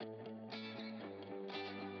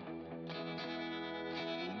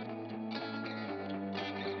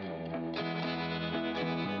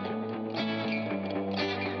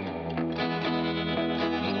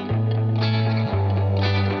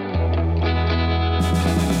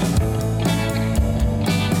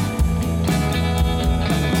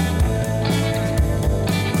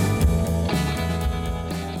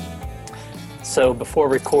So before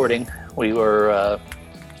recording, we were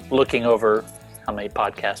looking over how many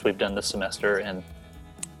podcasts we've done this semester, and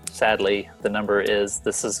sadly, the number is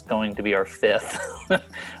this is going to be our fifth.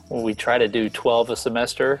 We try to do 12 a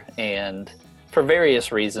semester, and for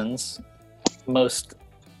various reasons, most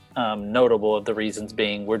notable of the reasons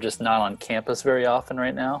being we're just not on campus very often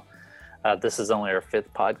right now. This is only our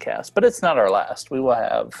fifth podcast, but it's not our last. We will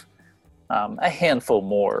have a handful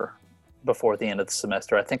more before the end of the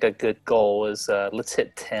semester. I think a good goal is let's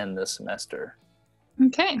hit 10 this semester.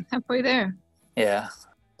 Okay, halfway there. Yeah.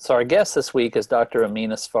 So our guest this week is Dr.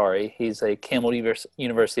 Amin Asfari. He's a Campbell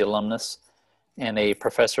University alumnus and a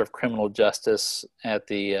professor of criminal justice at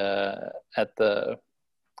the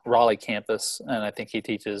Raleigh campus, and I think he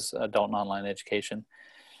teaches adult and online education.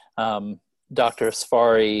 Dr.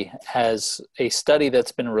 Asfari has a study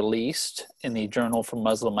that's been released in the Journal for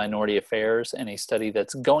Muslim Minority Affairs and a study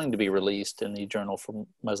that's going to be released in the Journal for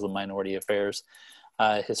Muslim Minority Affairs.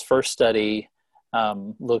 His first study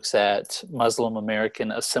looks at Muslim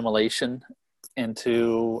American assimilation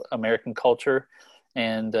into American culture,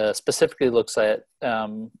 and specifically looks at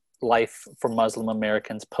life for Muslim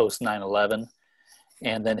Americans post 9/11.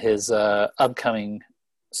 And then his upcoming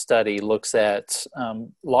study looks at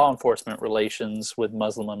law enforcement relations with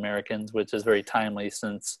Muslim Americans, which is very timely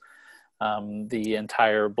since the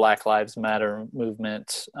entire Black Lives Matter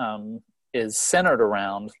movement is centered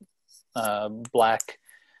around Black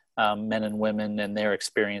men and women and their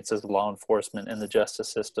experiences with law enforcement and the justice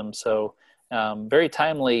system. So very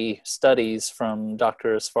timely studies from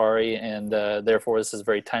Dr. Asfari, and therefore this is a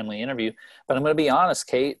very timely interview. But I'm going to be honest,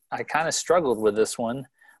 Kate, I kind of struggled with this one.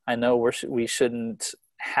 I know we shouldn't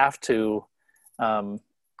have to,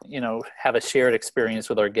 have a shared experience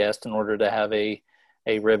with our guest in order to have a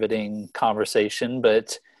riveting conversation.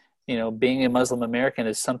 But, being a Muslim American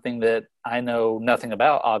is something that I know nothing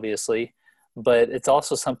about, obviously, but it's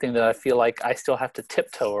also something that I feel like I still have to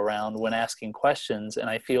tiptoe around when asking questions. And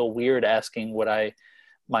I feel weird asking what I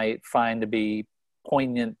might find to be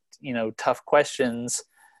poignant, tough questions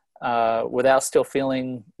without still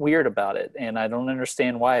feeling weird about it. And I don't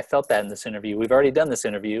understand why I felt that in this interview. We've already done this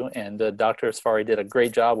interview, and Dr. Asfari did a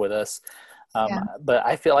great job with us. But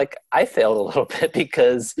I feel like I failed a little bit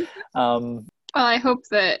because... well, I hope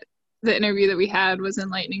that the interview that we had was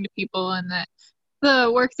enlightening to people, and that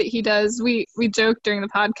the work that he does, we joked during the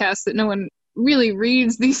podcast that no one really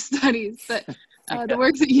reads these studies, but the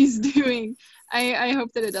work that he's doing, I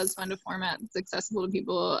hope that it does find a format that's accessible to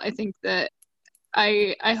people. I think that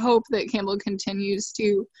I hope that Campbell continues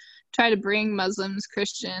to try to bring Muslims,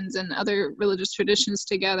 Christians, and other religious traditions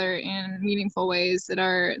together in meaningful ways that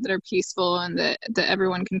are peaceful, and that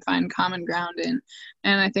everyone can find common ground in.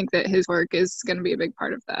 And I think that his work is going to be a big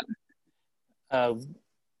part of that.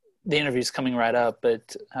 The interview's coming right up,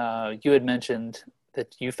 but you had mentioned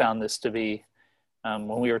that you found this to be,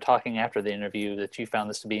 when we were talking after the interview, that you found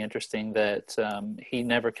this to be interesting, that he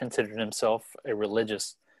never considered himself a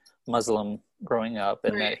religious Muslim growing up,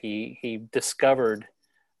 and that he discovered,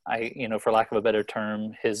 for lack of a better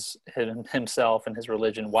term, himself and his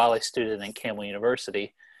religion while a student in Campbell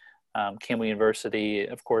University. Campbell University,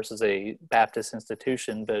 of course, is a Baptist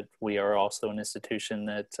institution, but we are also an institution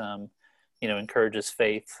that encourages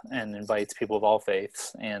faith and invites people of all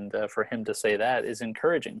faiths. And for him to say that is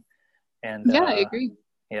encouraging. And yeah, I agree.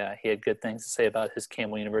 Yeah, he had good things to say about his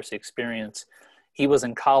Campbell University experience. He was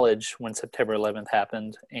in college when September 11th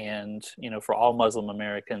happened. And, for all Muslim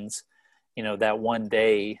Americans, that one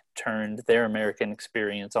day turned their American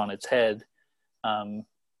experience on its head,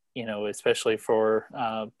 especially for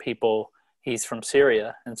people. He's from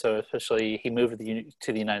Syria. And so especially he moved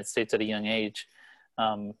to the United States at a young age,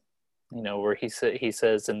 where he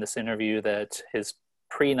says in this interview that his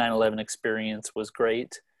pre-9/11 experience was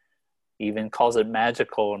great. He even calls it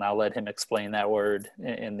magical, and I'll let him explain that word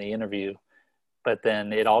in the interview. But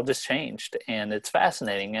then it all just changed, and it's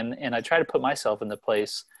fascinating. And I try to put myself in the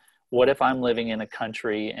place, what if I'm living in a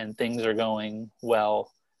country and things are going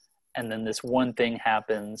well, and then this one thing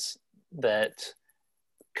happens that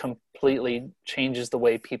completely changes the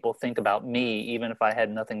way people think about me, even if I had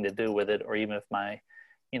nothing to do with it, or even if my,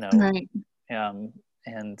 Right.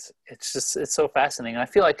 And it's so fascinating. I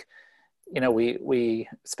feel like, we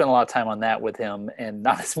spent a lot of time on that with him and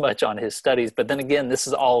not as much on his studies, but then again, this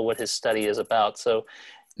is all what his study is about. So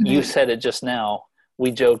you said it just now, we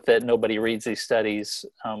joke that nobody reads these studies.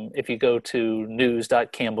 If you go to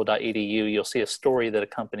news.campbell.edu, you'll see a story that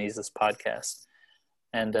accompanies this podcast,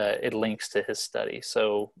 and it links to his study.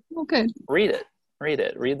 So read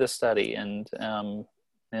the study, and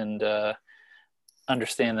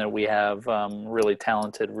understand that we have really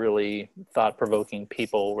talented, really thought-provoking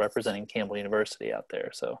people representing Campbell University out there.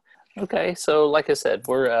 So, okay, so like I said,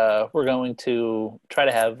 we're going to try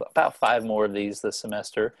to have about 5 more of these this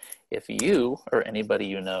semester. If you or anybody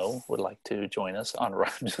you know would like to join us on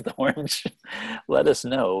Rhymes with Orange, let us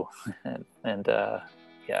know. And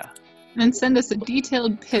yeah. And send us a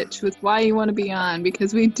detailed pitch with why you want to be on,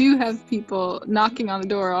 because we do have people knocking on the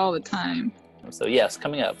door all the time. So yes,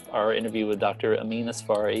 coming up, our interview with Dr. Amin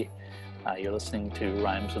Asfari. You're listening to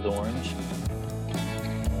Rhymes with Orange.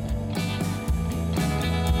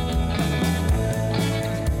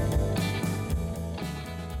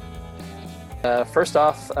 First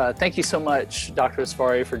off, thank you so much, Dr.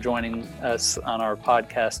 Asfari, for joining us on our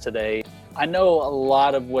podcast today. I know a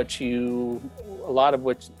lot of what your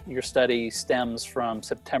study stems from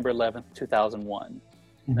September 11th, 2001.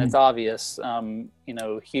 Mm-hmm. And it's obvious,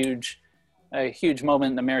 a huge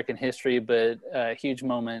moment in American history, but a huge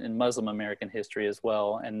moment in Muslim American history as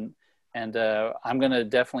well. And I'm going to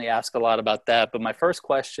definitely ask a lot about that. But my first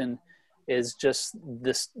question is just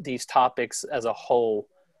these topics as a whole.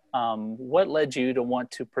 What led you to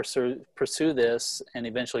want to pursue this and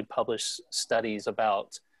eventually publish studies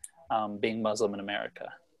about being Muslim in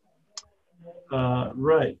America?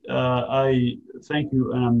 Right. I thank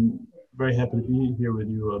you, and I'm very happy to be here with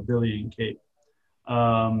you, Billy and Kate.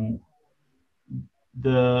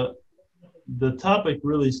 The topic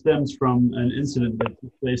really stems from an incident that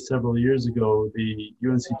took place several years ago, the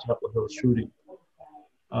UNC Chapel Hill shooting.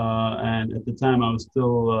 And at the time, I was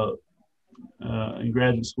still in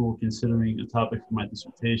graduate school considering a topic for my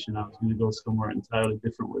dissertation. I was going to go somewhere entirely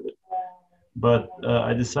different with it. But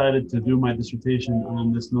I decided to do my dissertation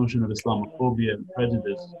on this notion of Islamophobia and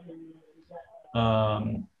prejudice,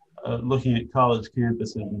 looking at college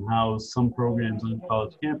campuses and how some programs on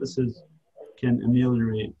college campuses can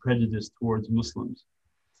ameliorate prejudice towards Muslims.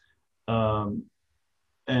 And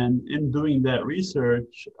in doing that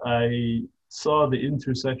research, I saw the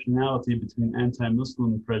intersectionality between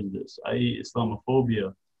anti-Muslim prejudice, i.e.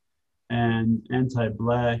 Islamophobia, and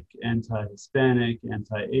anti-Black, anti-Hispanic,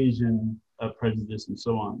 anti-Asian prejudice, and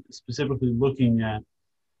so on, specifically looking at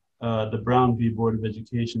the Brown v. Board of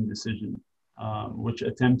Education decision, which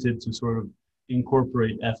attempted to sort of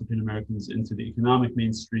incorporate African Americans into the economic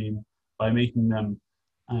mainstream by making them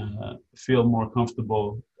feel more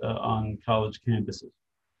comfortable on college campuses.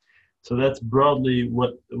 So that's broadly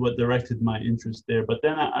what directed my interest there. But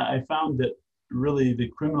then I found that really the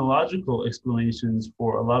criminological explanations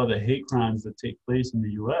for a lot of the hate crimes that take place in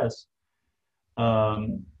the US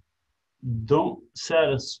don't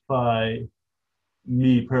satisfy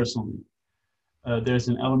me personally. There's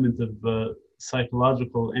an element of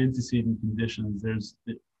psychological antecedent conditions. There's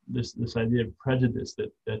this idea of prejudice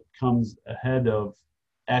that comes ahead of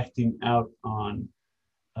acting out on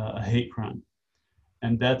a hate crime.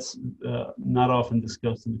 And that's not often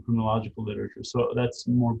discussed in the criminological literature. So that's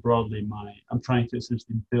more broadly I'm trying to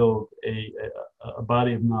essentially build a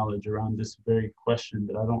body of knowledge around this very question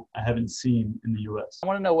that I haven't seen in the US. I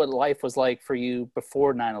want to know what life was like for you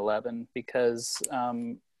before 9/11, because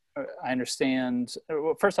I understand,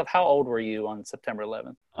 first off, how old were you on September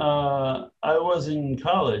 11th? I was in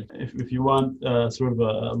college. If you want sort of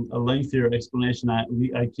a lengthier explanation,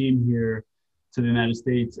 I came here to the United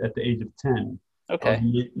States at the age of 10. Okay.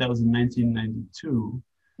 That was in 1992.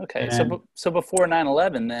 Okay, so before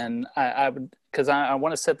 9/11, then I would, because I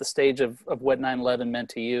want to set the stage of what 9/11 meant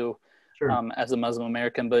to you. Sure. As a Muslim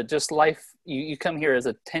American, but just life. You come here as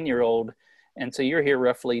a 10-year-old, and so you're here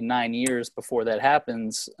roughly 9 years before that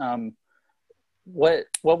happens. What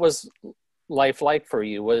was life like for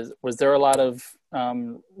you? Was there a lot of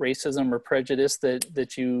racism or prejudice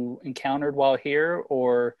that you encountered while here,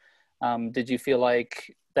 or did you feel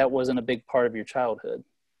like that wasn't a big part of your childhood?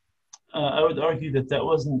 I would argue that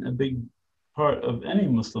wasn't a big part of any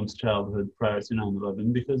Muslim's childhood prior to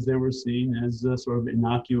 9/11, because they were seen as sort of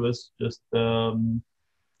innocuous, just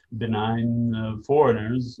benign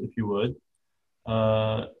foreigners, if you would.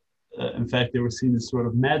 In fact, they were seen as sort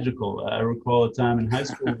of magical. I recall a time in high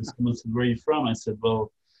school when someone said, "Where are you from?" I said, "Well,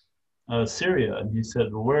 Syria." And he said,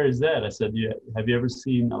 "Well, where is that?" I said, "Yeah, have you ever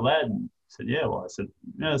seen Aladdin?" He said, "Yeah." Well, I said,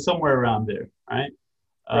 "Yeah, somewhere around there, right?"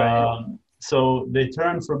 Right. So they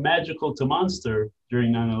turned from magical to monster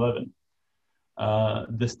during 9/11.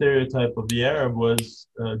 The stereotype of the Arab was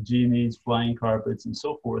genies, flying carpets, and so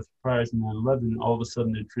forth prior to 9/11. All of a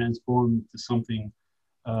sudden, they're transformed to something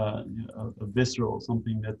visceral,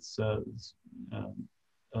 something that's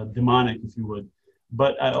demonic, if you would.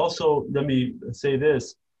 But I also, let me say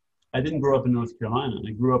this, I didn't grow up in North Carolina.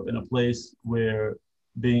 I grew up in a place where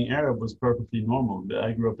being Arab was perfectly normal.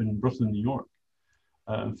 I grew up in Brooklyn, New York.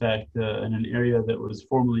 In fact, in an area that was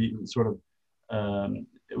formerly sort of,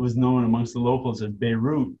 it was known amongst the locals as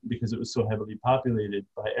Beirut because it was so heavily populated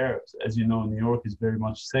by Arabs. As you know, New York is very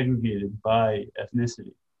much segregated by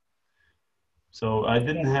ethnicity. So I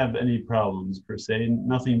didn't have any problems per se,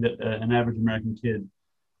 nothing that an average American kid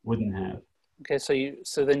wouldn't have. Okay,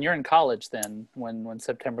 so then you're in college then when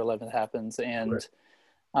September 11th happens, and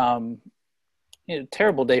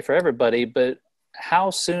terrible day for everybody. But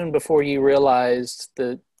how soon before you realized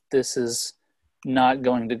that this is not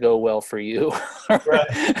going to go well for you,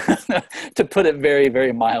 to put it very,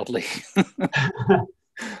 very mildly?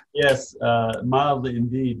 Yes, mildly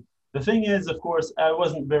indeed. The thing is, of course, I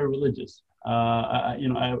wasn't very religious.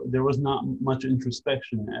 There was not much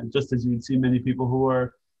introspection, and just as you would see many people who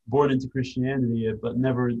are born into Christianity, but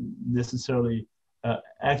never necessarily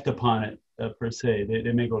act upon it per se.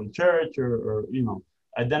 They may go to church or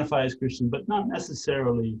identify as Christian, but not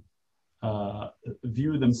necessarily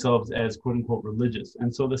view themselves as quote unquote religious.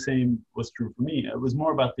 And so the same was true for me. It was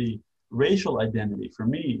more about the racial identity for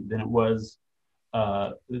me than it was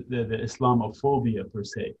the Islamophobia per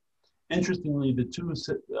se. Interestingly, the two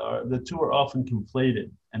are often conflated,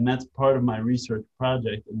 and that's part of my research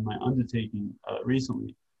project and my undertaking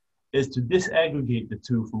recently, is to disaggregate the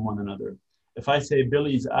two from one another. If I say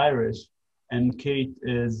Billy's Irish and Kate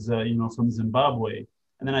is from Zimbabwe,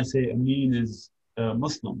 and then I say Amin is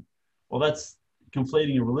Muslim, well, that's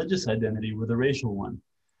conflating a religious identity with a racial one.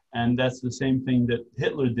 And that's the same thing that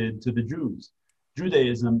Hitler did to the Jews.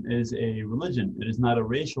 Judaism is a religion. It is not a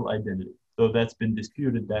racial identity, though that's been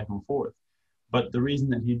disputed back and forth. But the reason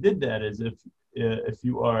that he did that is if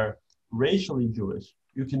you are racially Jewish,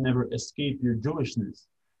 you can never escape your Jewishness.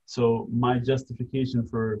 So my justification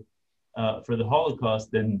for the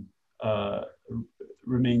Holocaust then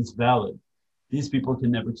remains valid. These people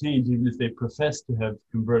can never change, even if they profess to have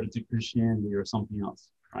converted to Christianity or something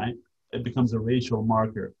else, right? It becomes a racial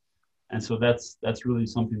marker. And so that's really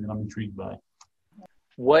something that I'm intrigued by.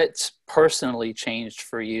 What's personally changed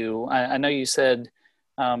for you? I know you said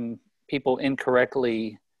people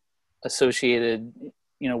incorrectly associated,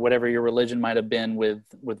 whatever your religion might have been with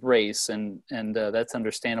race, and that's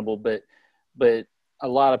understandable. But a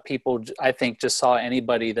lot of people, I think, just saw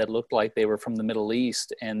anybody that looked like they were from the Middle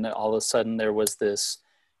East, and all of a sudden there was this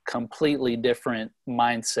completely different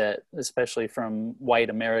mindset, especially from white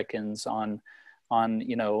Americans on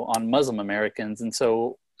Muslim Americans. And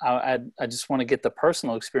so I just want to get the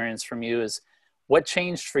personal experience from you. Is what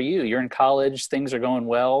changed for you? You're in college, things are going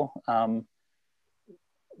well.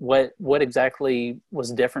 What exactly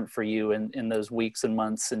was different for you in those weeks and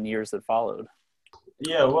months and years that followed?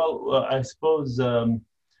 Yeah, well, I suppose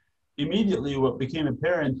immediately what became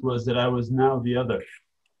apparent was that I was now the other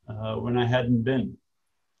when I hadn't been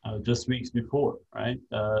just weeks before, right?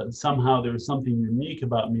 Somehow there was something unique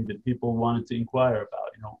about me that people wanted to inquire about.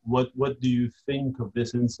 What do you think of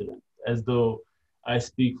this incident? As though I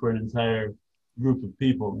speak for an entire group of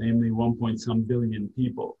people, namely 1 billion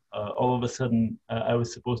people. All of a sudden, I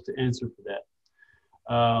was supposed to answer for that.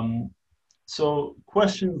 So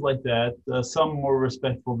questions like that, some more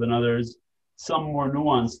respectful than others, some more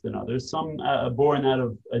nuanced than others, some born out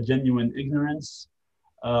of a genuine ignorance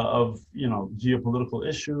of geopolitical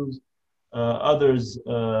issues, others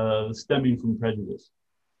stemming from prejudice.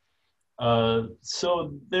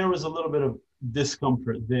 So there was a little bit of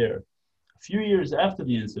discomfort there. A few years after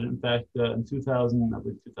the incident, in fact, in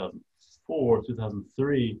 2004,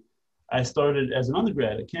 2003, I started as an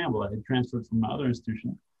undergrad at Campbell. I had transferred from my other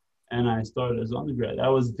institution, and I started as an undergrad. I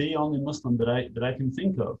was the only Muslim that I can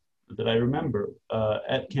think of, that I remember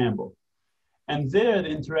at Campbell. And there, the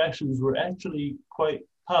interactions were actually quite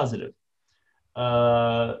positive.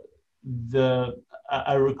 I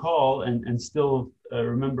recall and still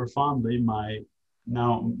remember fondly my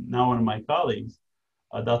now one of my colleagues,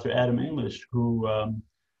 Dr. Adam English, who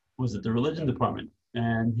was at the religion department.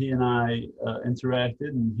 And he and I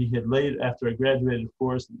interacted, and he had after I graduated, of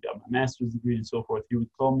course, and got my master's degree and so forth, he would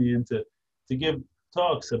call me in to give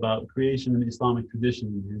talks about creation in the Islamic tradition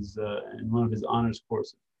in one of his honors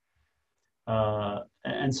courses.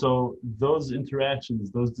 And so those interactions,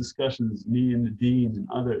 those discussions, me and the dean and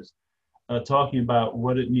others, talking about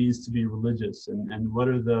what it means to be religious and what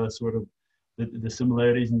are the sort of the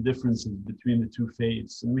similarities and differences between the two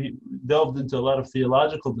faiths. And we delved into a lot of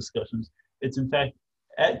theological discussions. It's in fact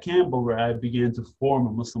at Campbell where I began to form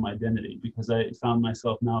a Muslim identity, because I found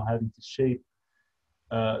myself now having to shape,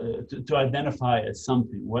 to identify as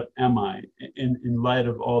something. What am I in light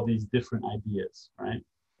of all these different ideas, right?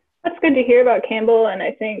 That's good to hear about Campbell. And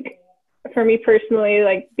I think for me personally,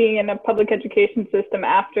 like being in a public education system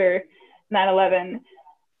after 9/11,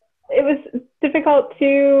 it was difficult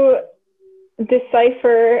to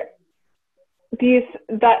decipher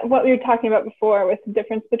what we were talking about before with the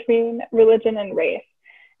difference between religion and race.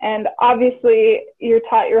 And obviously, you're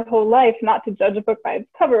taught your whole life not to judge a book by its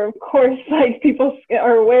cover. Of course, like, people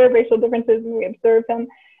are aware of racial differences and we observe them,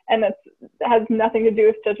 and that has nothing to do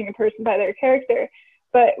with judging a person by their character.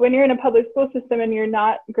 But when you're in a public school system and you're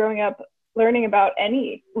not growing up learning about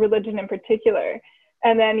any religion in particular,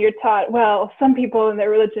 and then you're taught, well, some people in their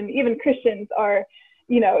religion, even Christians, are,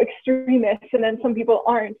 extremists, and then some people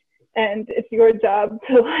aren't, and it's your job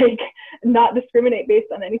to, like, not discriminate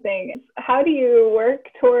based on anything. How do you work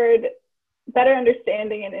toward better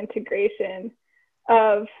understanding and integration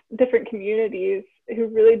of different communities who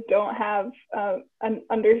really don't have an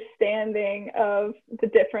understanding of the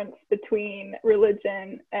difference between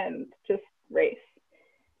religion and just race?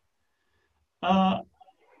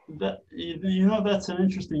 That's an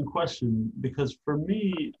interesting question, because for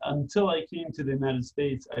me, until I came to the United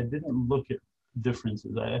States, I didn't look at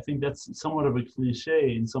differences. I think that's somewhat of a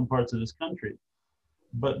cliche in some parts of this country.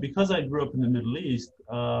 But because I grew up in the Middle East,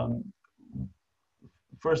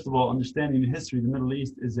 first of all, understanding the history, the Middle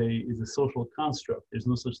East is a social construct. There's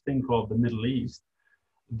no such thing called the Middle East.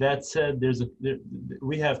 That said,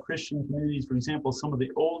 we have Christian communities. For example, some of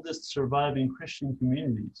the oldest surviving Christian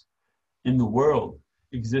communities in the world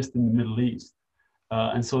exist in the Middle East.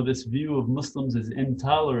 And so this view of Muslims as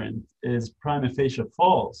intolerant is prima facie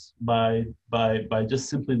false by just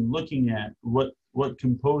simply looking at what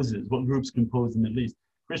groups compose the Middle East.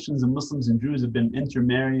 Christians and Muslims and Jews have been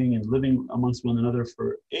intermarrying and living amongst one another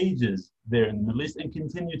for ages there in the Middle East, and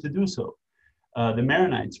continue to do so. The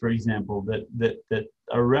Maronites, for example, that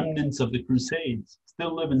are remnants of the Crusades,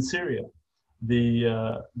 still live in Syria.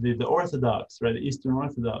 The Orthodox, right, the Eastern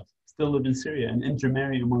Orthodox, still live in Syria and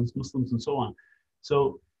intermarry amongst Muslims and so on.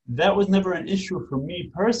 So that was never an issue for me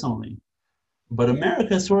personally. But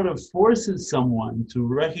America sort of forces someone to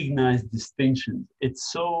recognize distinctions.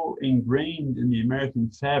 It's so ingrained in the American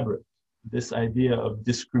fabric, this idea of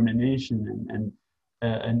discrimination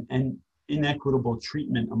and inequitable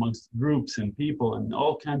treatment amongst groups and people and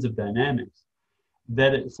all kinds of dynamics,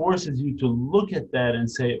 that it forces you to look at that and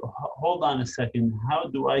say, hold on a second, how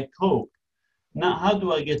do I cope? Not how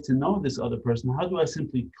do I get to know this other person, how do I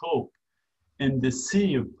simply cope in this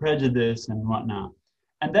sea of prejudice and whatnot?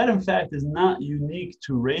 And that, in fact, is not unique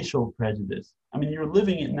to racial prejudice. I mean, you're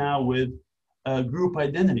living it now with group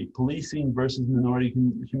identity, policing versus minority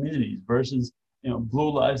communities versus,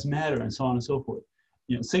 Blue Lives Matter and so on and so forth.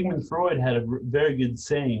 Sigmund Freud had a very good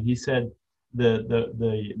saying. He said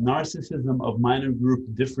the narcissism of minor group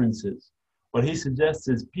differences. What he suggests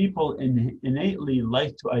is people innately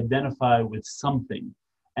like to identify with something.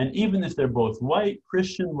 And even if they're both white,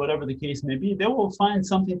 Christian, whatever the case may be, they will find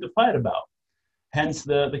something to fight about. Hence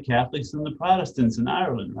the Catholics and the Protestants in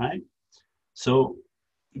Ireland, right? So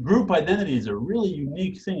group identity is a really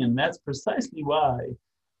unique thing, and that's precisely why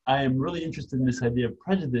I am really interested in this idea of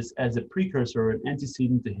prejudice as a precursor or an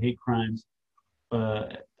antecedent to hate crimes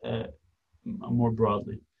more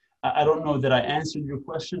broadly. I don't know that I answered your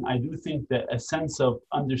question. I do think that a sense of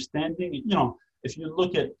understanding, if you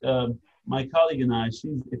look at my colleague and I,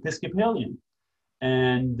 she's Episcopalian.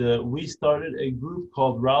 And we started a group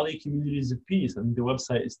called Raleigh Communities of Peace. I think the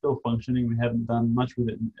website is still functioning. We haven't done much with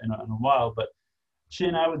it in a while, but she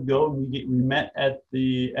and I would go, and we met at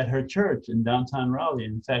her church in downtown Raleigh.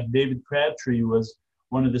 In fact, David Crabtree was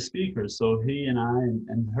one of the speakers. So he and I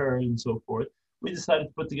and her and so forth, we decided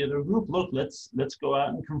to put together a group. Look, let's go out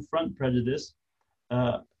and confront prejudice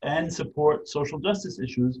and support social justice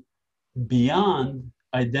issues beyond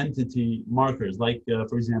identity markers. Like,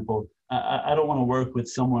 for example, I don't want to work with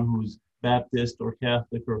someone who's Baptist or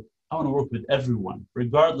Catholic, or I want to work with everyone,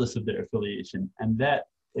 regardless of their affiliation. And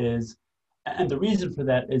the reason for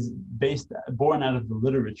that is born out of the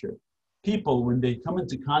literature. People, when they come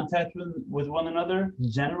into contact with one another,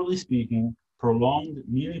 generally speaking, prolonged,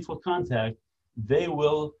 meaningful contact, that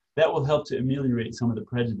will help to ameliorate some of the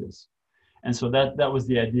prejudice. And so that was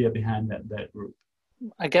the idea behind that group.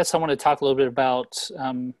 I guess I want to talk a little bit about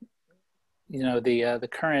the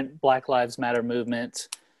current Black Lives Matter movement.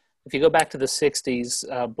 If you go back to the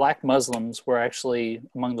 60s, Black Muslims were actually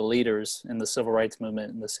among the leaders in the civil rights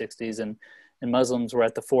movement in the 60s, and Muslims were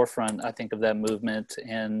at the forefront, I think, of that movement,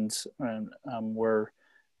 and were,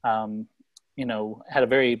 had a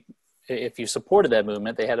very, if you supported that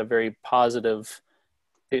movement, they had a very positive,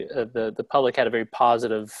 the public had a very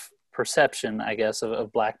positive perception, I guess,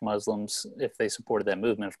 of Black Muslims if they supported that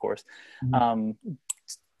movement, of course. Mm-hmm.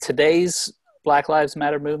 Today's Black Lives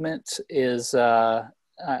Matter movement is,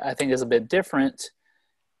 I think, is a bit different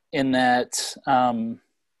in that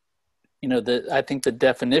I think the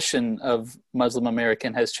definition of Muslim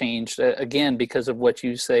American has changed again because of what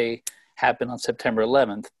you say happened on September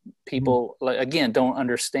 11th. People again don't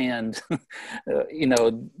understand,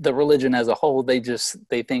 the religion as a whole. They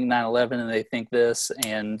think 9/11 and they think this,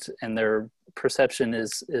 and their perception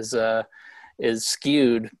is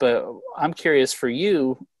skewed. But I'm curious for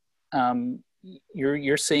you.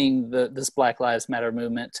 You're seeing this Black Lives Matter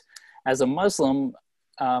movement as a Muslim.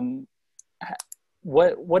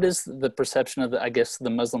 What is the perception of the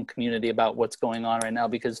Muslim community about what's going on right now?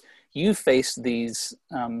 Because you faced these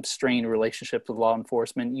strained relationships with law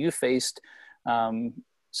enforcement. You faced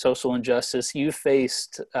social injustice. You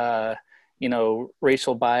faced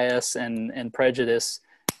racial bias and prejudice,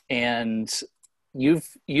 and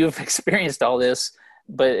you've experienced all this.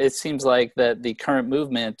 But it seems like that the current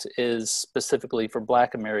movement is specifically for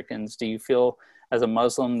Black Americans. Do you feel as a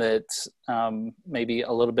Muslim that maybe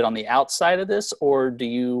a little bit on the outside of this, or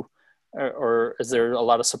or is there a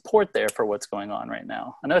lot of support there for what's going on right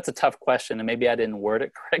now? I know it's a tough question, and maybe I didn't word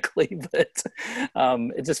it correctly, but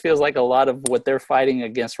it just feels like a lot of what they're fighting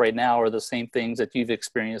against right now are the same things that you've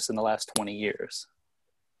experienced in the last 20 years.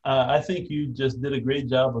 I think you just did a great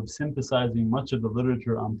job of synthesizing much of the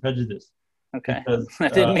literature on prejudice. Okay, because, I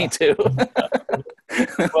didn't mean to.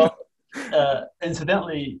 Well,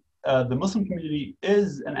 incidentally, the Muslim community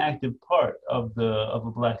is an active part of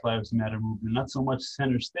the Black Lives Matter movement, not so much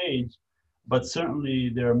center stage, but certainly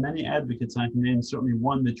there are many advocates. I can name certainly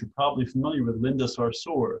one that you're probably familiar with, Linda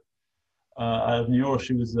Sarsour out of New York.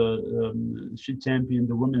 She championed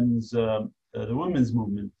the women's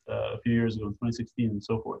movement a few years ago in 2016 and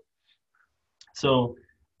so forth. So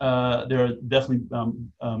there are definitely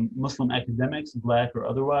Muslim academics, Black or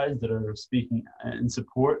otherwise, that are speaking in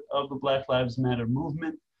support of the Black Lives Matter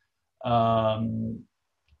movement.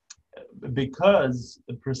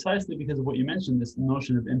 Precisely because of what you mentioned, this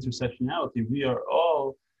notion of intersectionality, we are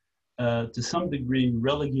all to some degree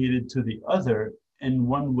relegated to the other in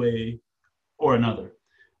one way or another.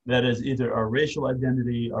 That is either our racial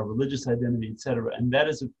identity, our religious identity, etc. And that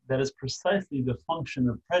is precisely the function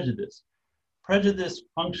of prejudice. Prejudice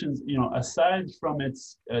functions, aside from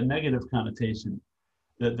its negative connotation,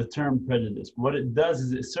 the term prejudice, what it does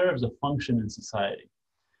is it serves a function in society.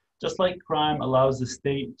 Just like crime allows the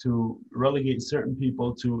state to relegate certain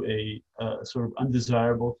people to a sort of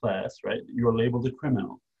undesirable class, right? You're labeled a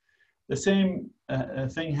criminal. The same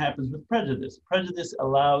thing happens with prejudice. Prejudice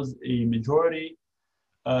allows a majority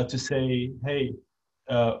to say, hey,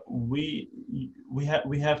 we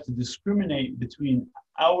have to discriminate between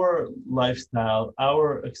our lifestyle,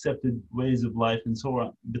 our accepted ways of life, and so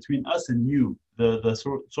on, between us and you, the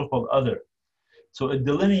so-called other. So it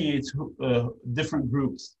delineates different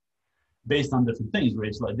groups based on different things,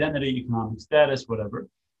 racial identity, economic status, whatever.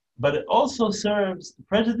 But it also serves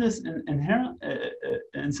prejudice,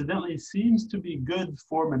 incidentally, seems to be good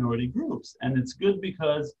for minority groups. And it's good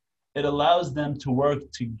because it allows them to work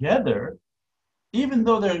together, even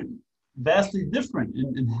though they're vastly different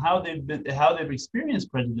in how they've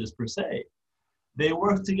experienced prejudice per se. They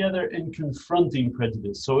work together in confronting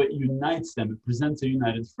prejudice. So it unites them, it presents a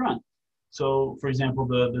united front. So for example,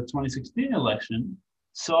 the 2016 election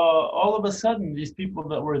saw all of a sudden these people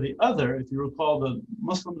that were the other, if you recall, the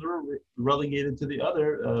Muslims were relegated to the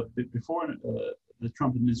other before the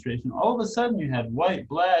Trump administration. All of a sudden you had white,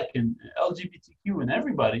 Black, and LGBTQ and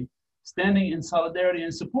everybody standing in solidarity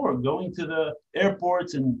and support, going to the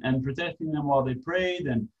airports and protecting them while they prayed,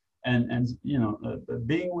 and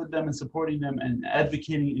being with them and supporting them and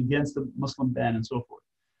advocating against the Muslim ban and so forth.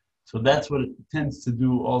 So that's what it tends to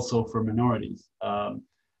do also for minorities.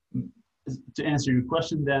 To answer your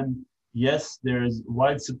question then, yes, there is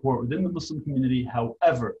wide support within the Muslim community.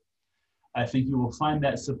 However, I think you will find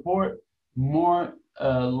that support more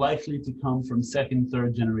likely to come from second,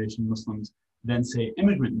 third generation Muslims than say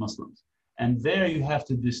immigrant Muslims. And there you have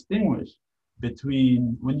to distinguish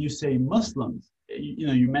between, when you say Muslims,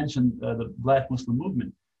 you mentioned the Black Muslim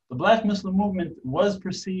movement. The Black Muslim movement was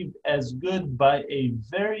perceived as good by a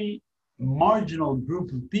very marginal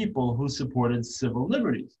group of people who supported civil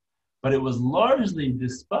liberties, but it was largely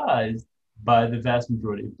despised by the vast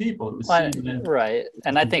majority of people. It was right,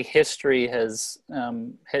 and I think history has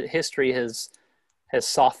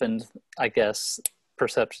softened, I guess,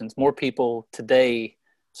 perceptions. More people today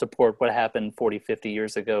support what happened 40, 50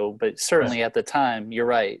 years ago, but certainly at the time, you're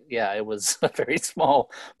right. Yeah, it was a very small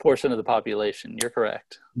portion of the population. You're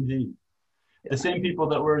correct. Indeed. The same people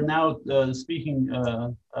that were now speaking,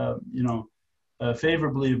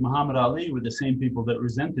 favorably of Muhammad Ali were the same people that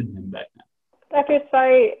resented him back then. Dr.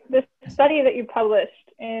 Sfari, this study that you published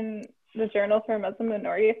in the Journal for Muslim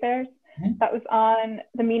Minority Affairs, that was on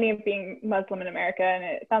the meaning of being Muslim in America. And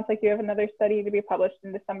it sounds like you have another study to be published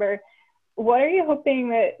in December. What are you hoping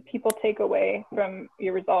that people take away from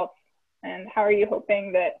your results? And how are you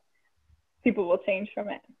hoping that people will change from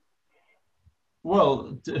it?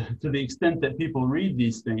 Well, to the extent that people read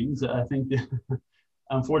these things, I think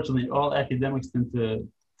unfortunately all academics tend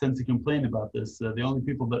to complain about this. The only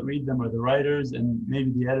people that read them are the writers and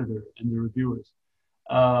maybe the editor and the reviewers.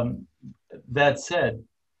 That said,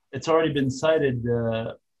 it's already been cited,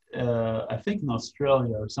 I think in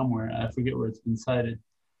Australia or somewhere, I forget where it's been cited.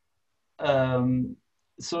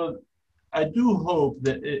 So I do hope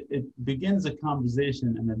that it begins a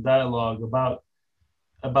conversation and a dialogue about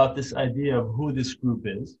this idea of who this group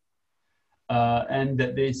is, and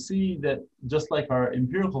that they see that, just like our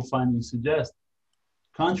empirical findings suggest,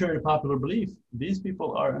 contrary to popular belief, these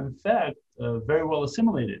people are in fact very well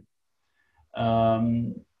assimilated,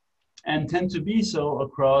 and tend to be so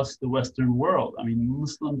across the Western world. I mean,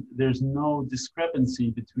 Muslim, there's no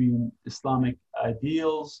discrepancy between Islamic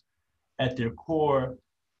ideals at their core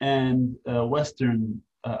and Western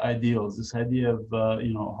ideals, this idea of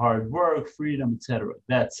hard work, freedom, etc.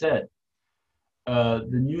 That said, the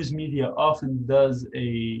news media often does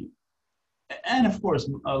and of course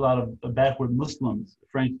a lot of backward Muslims,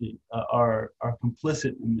 frankly, are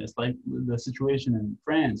complicit in this, like the situation in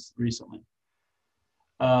France recently.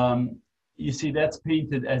 You see, that's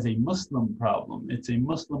painted as a Muslim problem. It's a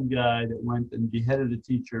Muslim guy that went and beheaded a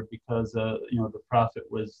teacher because the prophet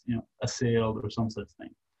was assailed or some such thing.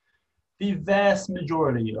 The vast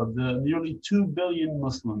majority of the nearly 2 billion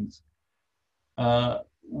Muslims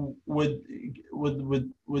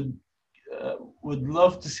would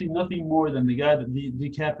love to see nothing more than the guy that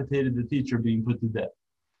decapitated the teacher being put to death,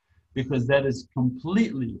 because that is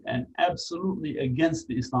completely and absolutely against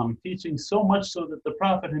the Islamic teaching, so much so that the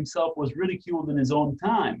Prophet himself was ridiculed in his own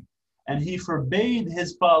time, and he forbade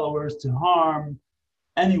his followers to harm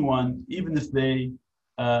anyone, even if they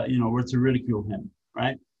were to ridicule him,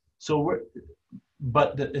 right? So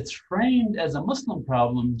it's framed as a Muslim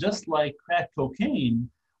problem, just like crack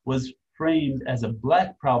cocaine was framed as a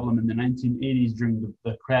black problem in the 1980s during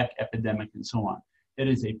the crack epidemic and so on. It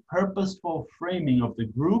is a purposeful framing of the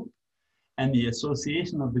group and the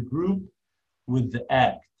association of the group with the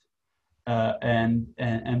act. And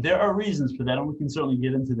there are reasons for that, and we can certainly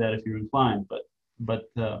get into that if you're inclined,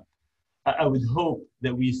 but I would hope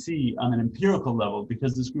that we see on an empirical level,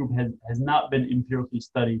 because this group has not been empirically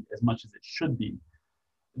studied as much as it should be,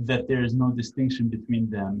 that there is no distinction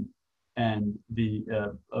between them and the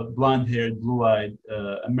blonde-haired, blue-eyed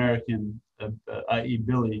American, i.e.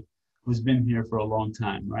 Billy, who's been here for a long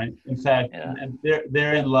time, right? In fact, and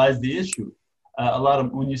therein lies the issue.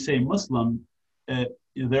 When you say Muslim,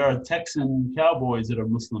 there are Texan cowboys that are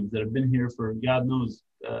Muslims that have been here for, God knows,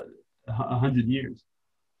 100 years.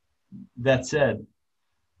 That said,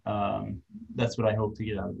 that's what I hope to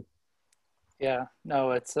get out of it. Yeah,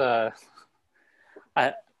 no, it's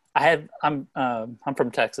I'm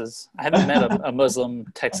from Texas. I haven't met a Muslim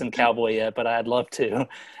Texan cowboy yet, but I'd love to.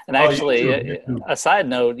 And actually, you too. A side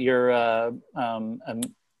note, you're and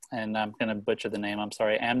I'm going to butcher the name. I'm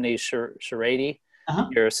sorry, Amni Sharadi.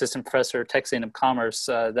 You're assistant professor at Texas A&M Commerce.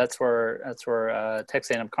 That's where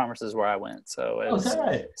Texas A&M Commerce is where I went. So it was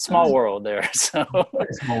right? Small world there. So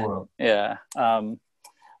small world. Yeah.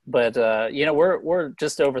 But we're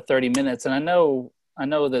just over 30 minutes, and I know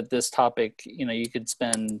that this topic, you could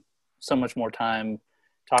spend so much more time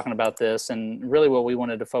talking about this, and really what we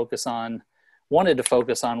wanted to focus on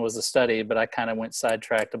was the study, but I kind of went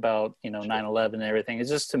sidetracked about 9/11 and everything. It's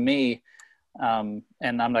just, to me, and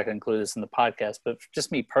I'm not going to include this in the podcast, but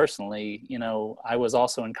just me personally, I was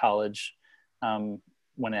also in college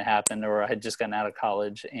when it happened, or I had just gotten out of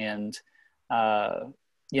college, and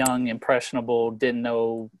young, impressionable, didn't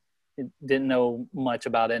know much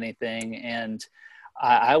about anything. And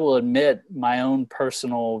I will admit my own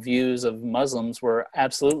personal views of Muslims were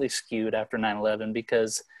absolutely skewed after 9/11,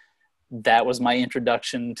 because that was my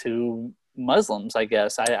introduction to Muslims, I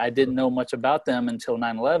guess. I didn't know much about them until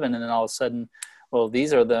 9/11, and then all of a sudden, well,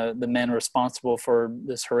 these are the men responsible for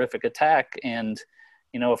this horrific attack, and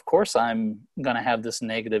of course I'm going to have this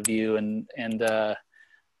negative view, and that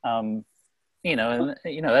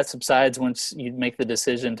subsides once you make the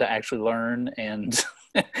decision to actually learn and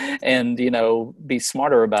and be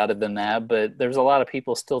smarter about it than that. But there's a lot of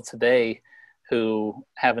people still today who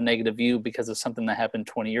have a negative view because of something that happened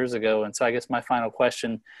 20 years ago. And so I guess my final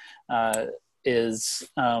question is,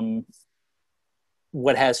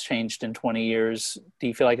 what has changed in 20 years? Do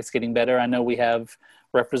you feel like it's getting better? I know we have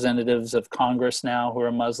representatives of Congress now who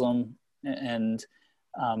are Muslim, and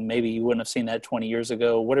Maybe you wouldn't have seen that 20 years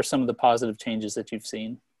ago. What are some of the positive changes that you've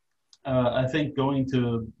seen? I think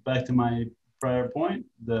back to my prior point,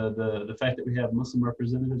 the fact that we have Muslim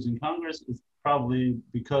representatives in Congress is probably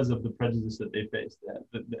because of the prejudice that they face.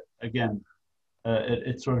 Again,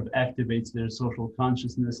 it sort of activates their social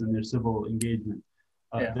consciousness and their civil engagement.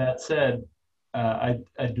 That said, I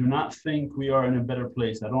do not think we are in a better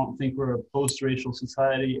place. I don't think we're a post-racial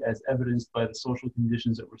society as evidenced by the social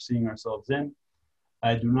conditions that we're seeing ourselves in.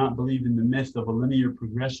 I do not believe in the myth of a linear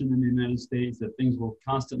progression in the United States, that things will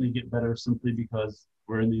constantly get better simply because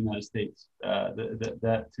we're in the United States.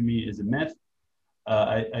 That to me is a myth.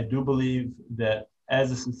 I do believe that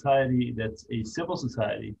as a society that's a civil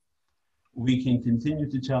society, we can continue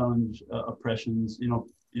to challenge oppressions.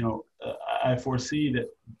 I foresee that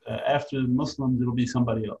after the Muslims, it'll be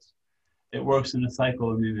somebody else. It works in a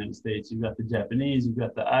cycle in the United States. You've got the Japanese, you've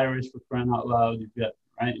got the Irish, for crying out loud. You've got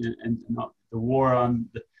and the war on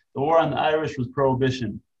the Irish was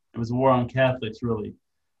prohibition. It was a war on Catholics, really.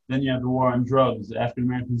 Then you have the war on drugs, African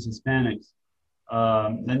Americans, Hispanics.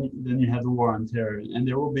 Then you have the war on terror, and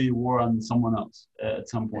there will be a war on someone else at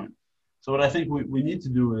some point. So what I think we need to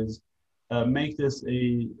do is make this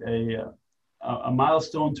a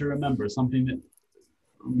milestone to remember, something that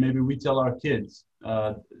maybe we tell our kids,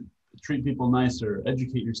 treat people nicer,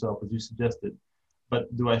 educate yourself, as you suggested.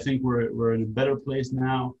 But do I think we're in a better place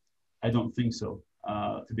now? I don't think so,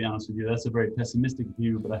 to be honest with you. That's a very pessimistic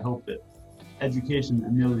view, but I hope that education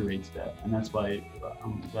ameliorates that. And that's why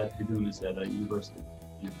I'm glad to be doing this at a university.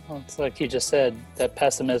 Well, it's like you just said, that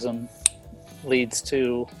pessimism leads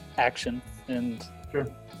to action and Sure.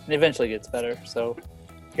 It eventually gets better. So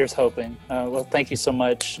here's hoping. Well, thank you so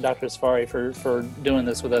much, Dr. Asfari, for doing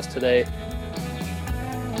this with us today.